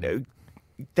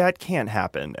 That can't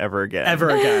happen ever again.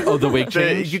 Ever again. Oh, the wig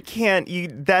change? You can't.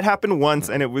 That happened once,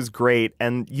 and it was great,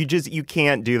 and you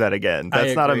can't do that again.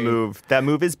 That's not a agree. move. That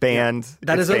move is banned.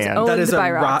 That It's is banned. Owned that is by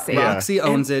a Roxy. Roxy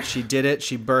owns it. She did it.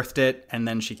 She birthed it, and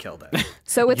then she killed it.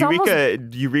 So it's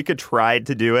almost Eureka tried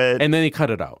to do it. And then he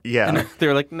cut it out. Yeah. They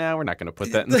were like, no, we're not going to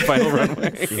put that in the final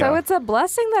runway. so it's a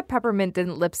blessing that Peppermint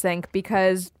didn't lip sync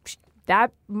because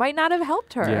that might not have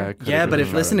helped her. Yeah, it could've Yeah, but really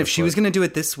if listen, shot if she was going to do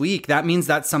it this week, that means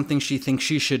that's something she thinks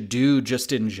she should do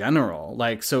just in general.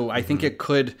 Like, so I think it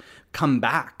could come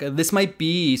back. This might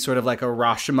be sort of like a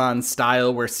Rashomon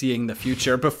style. We're seeing the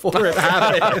future before it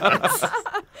happens.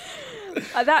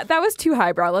 That was too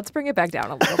highbrow. Let's bring it back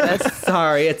down a little bit.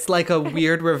 Sorry, it's like a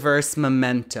weird reverse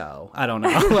Memento. I don't know.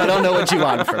 I don't know what you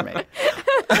want from me.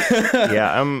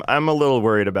 Yeah, I'm a little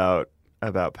worried about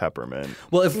Peppermint.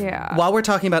 Well, Yeah. while we're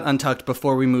talking about Untucked,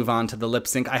 before we move on to the lip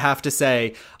sync, I have to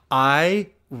say I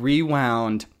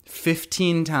rewound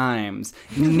 15 times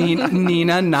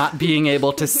Nina not being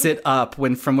able to sit up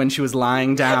from when she was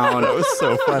lying down. That was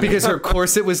so funny. Because her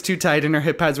corset was too tight and her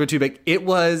hip pads were too big. It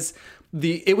was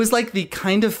like the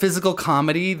kind of physical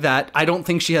comedy that I don't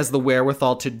think she has the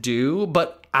wherewithal to do,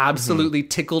 but absolutely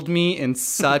tickled me in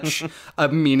such a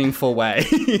meaningful way.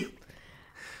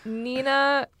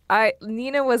 Nina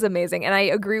was amazing, and I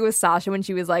agree with Sasha when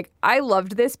she was like, "I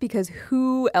loved this because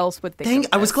who else would think?"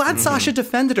 I of was this?" glad Sasha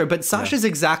defended her, but Sasha's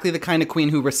exactly the kind of queen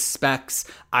who respects,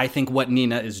 I think, what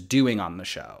Nina is doing on the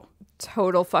show.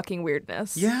 total fucking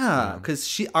weirdness. Yeah, because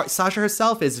Sasha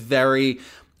herself is very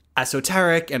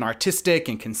esoteric and artistic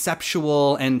and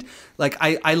conceptual, and like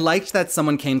I liked that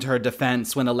someone came to her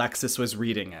defense when Alexis was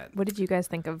reading it. What did you guys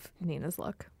think of Nina's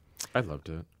look? I loved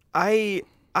it. I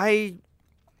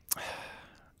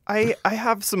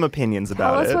have some opinions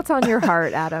about Tell us it. what's on your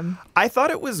heart, Adam. I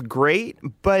thought it was great,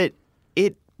 but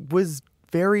it was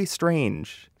very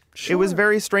strange. It was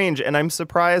very strange, and I'm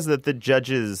surprised that the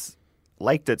judges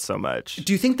liked it so much.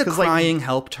 Do you think the 'Cause, like, crying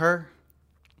helped her?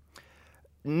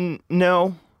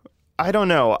 No, I don't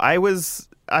know.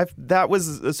 That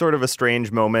was a sort of a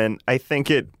strange moment. I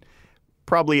think it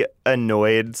probably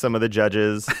annoyed some of the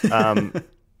judges.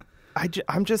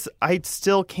 I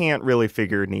still can't really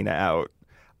figure Nina out.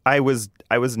 I was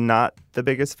not the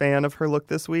biggest fan of her look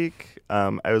this week. I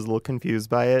was a little confused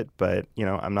by it, but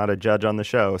I'm not a judge on the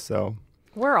show, so.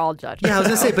 We're all judging. Yeah, I was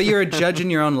gonna say, but you're a judge in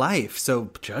your own life,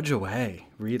 so judge away.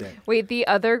 Read it. Wait, the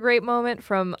other great moment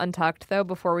from Untucked, though,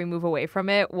 before we move away from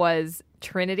it, was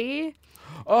Trinity.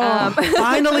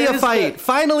 Finally a fight.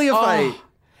 Finally a fight.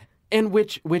 In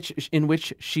which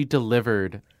she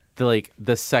delivered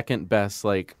the second best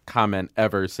comment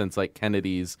ever since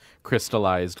Kennedy's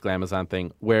crystallized Glamazon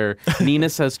thing, where Nina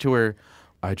says to her,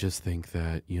 I just think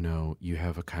that, you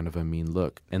have a kind of a mean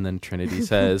look. And then Trinity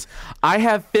says, I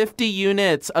have 50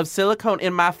 units of silicone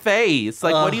in my face.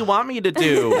 What do you want me to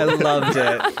do? I loved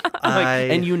it.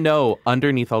 And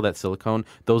underneath all that silicone,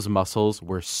 those muscles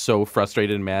were so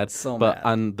frustrated and mad. So but mad.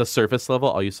 on the surface level,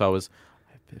 all you saw was,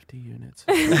 I have 50 units.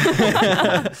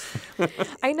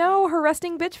 I know, her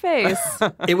resting bitch face.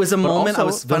 It was a moment I also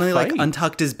was the finally fight.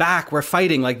 Untucked is back. We're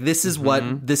fighting. This is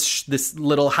what this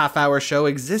little half-hour show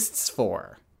exists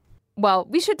for. Well,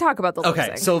 we should talk about the lip Okay,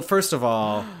 sync. so first of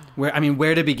all,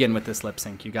 where to begin with this lip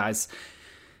sync, you guys?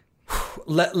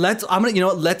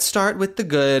 Let's start with the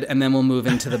good, and then we'll move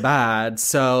into the bad.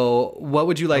 So, what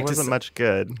would you like It to wasn't say? much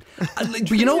good.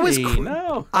 What was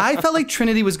No. I felt like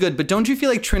Trinity was good, but don't you feel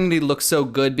like Trinity looked so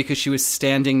good because she was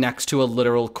standing next to a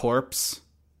literal corpse?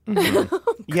 Yeah.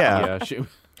 Yeah, she...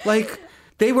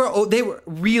 They were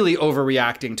really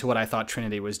overreacting to what I thought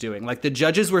Trinity was doing. The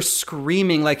judges were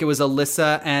screaming like it was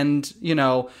Alyssa and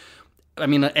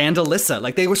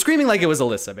Alyssa. They were screaming like it was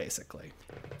Alyssa, basically.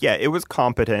 Yeah, it was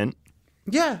competent,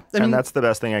 Yeah, and that's the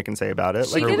best thing I can say about it.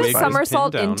 She her did a wig was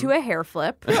somersault pinned down. into a hair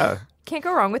flip. Yeah. Can't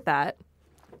go wrong with that.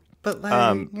 but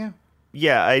yeah.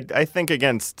 Yeah, I think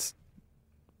against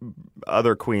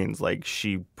other queens,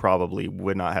 she probably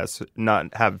would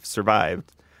not have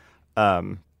survived.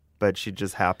 But she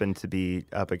just happened to be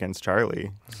up against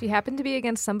Charlie. She happened to be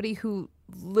against somebody who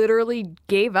literally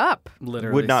gave up.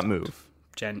 Literally Would not stopped. move.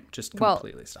 Jen just Well-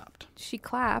 completely stopped. She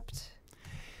clapped.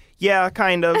 Yeah,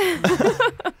 kind of.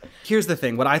 Here's the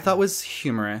thing. What I thought was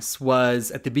humorous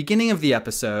was at the beginning of the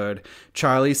episode,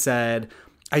 Charlie said,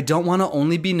 I don't want to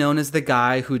only be known as the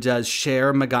guy who does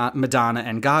Cher, Madonna,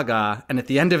 and Gaga. And at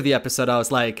the end of the episode, I was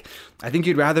like, I think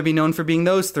you'd rather be known for being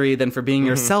those three than for being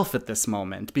yourself at this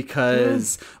moment.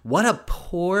 Because what a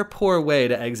poor, poor way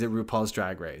to exit RuPaul's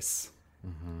Drag Race.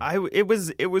 It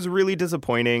was really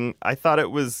disappointing. I thought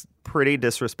it was pretty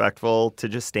disrespectful to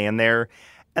just stand there.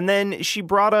 And then she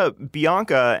brought up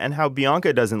Bianca and how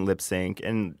Bianca doesn't lip sync,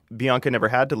 and Bianca never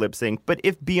had to lip sync. But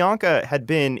if Bianca had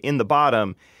been in the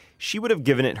bottom, she would have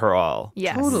given it her all.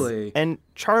 Yes. Totally. And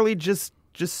Charlie just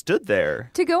stood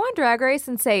there. To go on Drag Race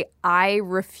and say, I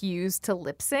refuse to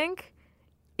lip sync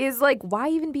is why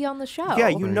even be on the show? Yeah,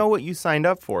 you know what you signed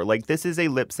up for. This is a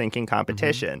lip syncing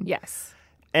competition. Yes.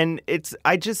 And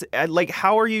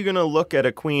how are you going to look at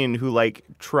a queen who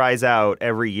tries out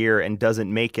every year and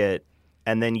doesn't make it,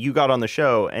 and then you got on the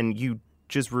show and you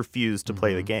just refused to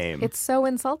play the game? It's so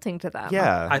insulting to them.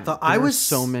 Yeah. I thought There I were was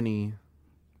so many...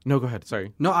 No, go ahead.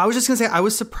 Sorry. No, I was just going to say, I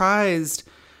was surprised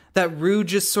that Rue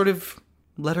just sort of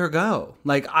let her go.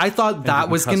 I thought that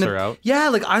was cuss going her to... out?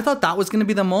 Yeah, I thought that was going to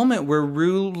be the moment where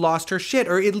Rue lost her shit.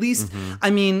 Or at least,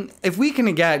 if we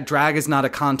can get drag is not a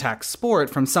contact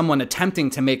sport from someone attempting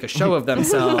to make a show of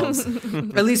themselves,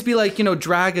 at least be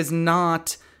drag is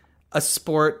not a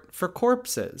sport for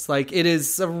corpses. It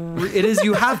is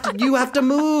you have to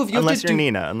move. Unless you're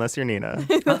Nina. Unless you're Nina.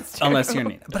 Unless you're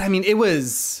Nina. But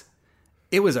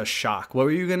it was a shock. What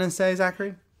were you going to say,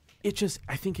 Zachary?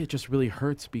 I think it just really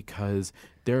hurts because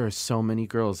there are so many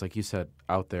girls, like you said,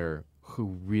 out there who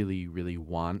really, really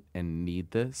want and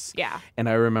need this. Yeah. And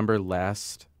I remember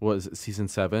season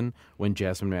 7 when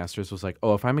Jasmine Masters was like,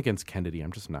 oh, if I'm against Kennedy,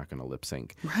 I'm just not going to lip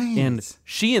sync. Right. And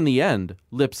she, in the end,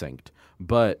 lip synced.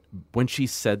 But when she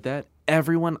said that,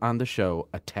 everyone on the show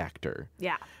attacked her.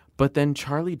 Yeah. But then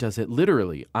Charlie does it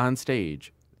literally on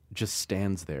stage, just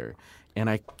stands there. And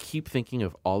I keep thinking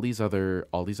of all these other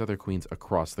queens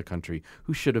across the country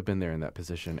who should have been there in that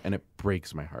position, and it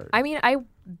breaks my heart. I mean, I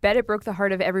bet it broke the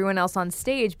heart of everyone else on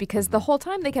stage because the whole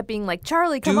time they kept being like,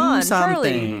 Charlie, come Do on,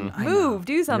 something. Charlie, move,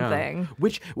 do something. Yeah.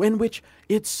 Which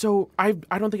it's so I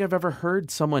don't think I've ever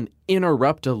heard someone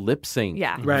interrupt a lip sync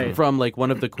Yeah. Right. from like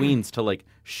one of the queens to like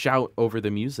shout over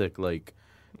the music. Like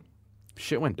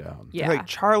shit went down. Yeah. Like,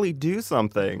 Charlie, do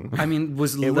something. I mean,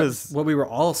 It was- what we were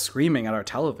all screaming at our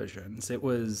televisions. It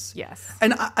was Yes.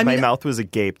 and I My mean, mouth was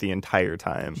agape the entire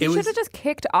time. She it should was- have just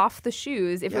kicked off the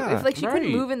shoes. If like she couldn't right.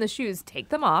 move in the shoes, take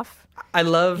them off. I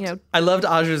loved You know- I loved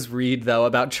Aja's read though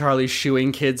about Charlie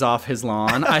shooing kids off his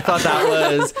lawn. I thought that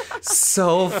was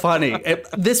so funny.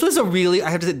 This was a really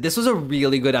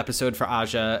good episode for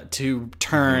Aja to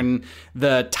turn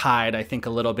the tide, I think,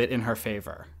 a little bit in her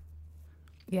favor.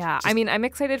 Yeah, I mean, I'm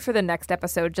excited for the next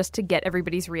episode just to get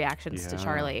everybody's reactions to Yeah.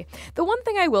 Charlie. The one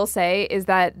thing I will say is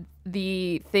that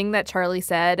the thing that Charlie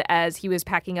said as he was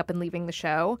packing up and leaving the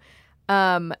show,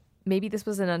 maybe this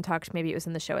was in Untucked, maybe it was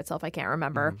in the show itself, I can't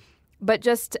remember. But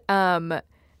just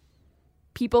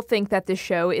people think that this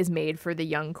show is made for the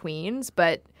young queens,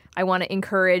 but I want to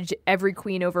encourage every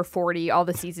queen over 40, all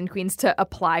the seasoned queens, to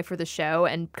apply for the show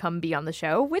and come be on the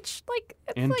show, which, like,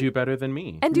 it's And like, do better than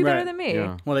me. and do better Right. than me.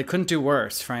 Yeah. Well, they couldn't do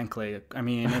worse, frankly. I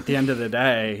mean, at the end of the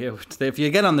day, if you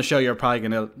get on the show, you're probably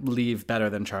going to leave better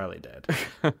than Charlie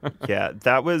did. Yeah,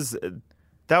 that was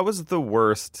the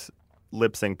worst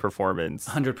lip sync performance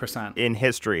 100%. in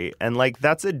history, and like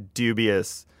that's a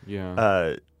dubious.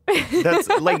 Yeah. That's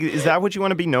like, is that what you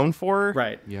want to be known for?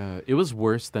 Right. Yeah, it was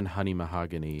worse than Honey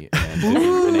Mahogany and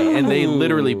Vivian and they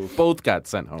literally both got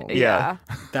sent home. Yeah.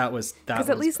 That was Because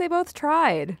at least they both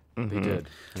tried. They did.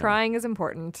 Trying is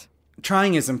important.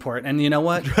 trying is important. And you know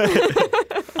what?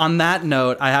 On that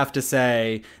note, I have to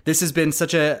say, this has been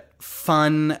such a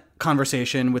fun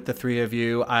conversation with the three of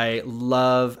you. I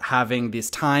love having this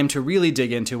time to really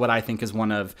dig into what I think is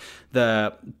one of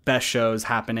the best shows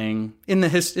happening in the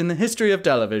history of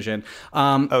television.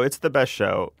 Oh, it's the best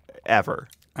show ever.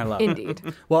 I love it. Indeed.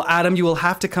 Well, Adam, you will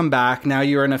have to come back. Now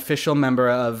you're an official member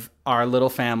of our little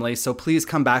family, so please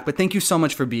come back. But thank you so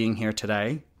much for being here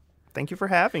today. Thank you for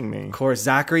having me. Of course,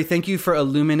 Zachary, thank you for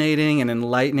illuminating and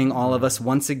enlightening all of us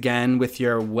once again with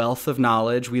your wealth of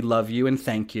knowledge. We love you and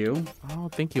thank you. Oh,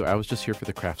 thank you. I was just here for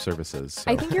the craft services.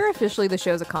 So. I think you're officially the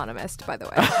show's economist, by the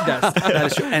way. Yes, that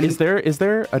is true. And Is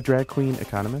there a drag queen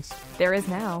economist? There is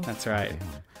now. that's right.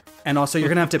 And also, you're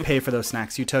going to have to pay for those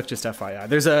snacks you took, just FYI.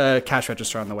 There's a cash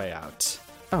register on the way out.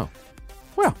 Oh,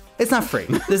 well. It's not free.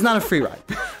 This is not a free ride.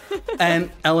 And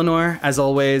Eleanor, as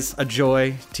always, a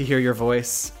joy to hear your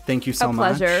voice. Thank you so A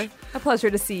much. pleasure. A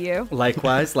pleasure to see you.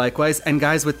 Likewise, likewise. And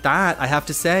guys, with that, I have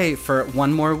to say, for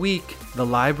one more week, the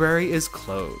library is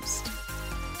closed.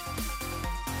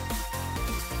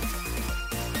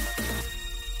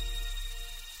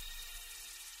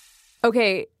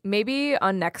 Okay, maybe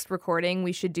on next recording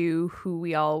we should do who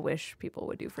we all wish people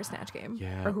would do for Snatch Game.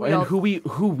 Yeah. Or And who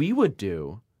we would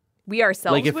do. we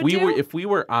ourselves Like if would we do?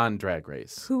 were on Drag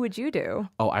Race. Who would you do?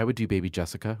 Oh, I would do Baby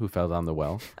Jessica, who fell down the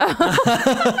well.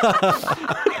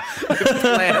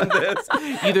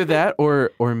 Either that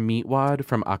or Meatwad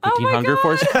from Aqua Teen my Hunger God.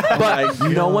 Force. But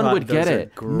no one God, would get those are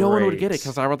it. No one would get great. it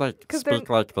because I would like 'Cause they're-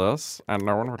 speak like this, and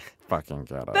no one would fucking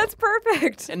get it. That's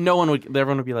perfect. And no one would.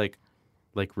 Everyone would be like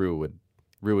Rue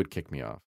would kick me off.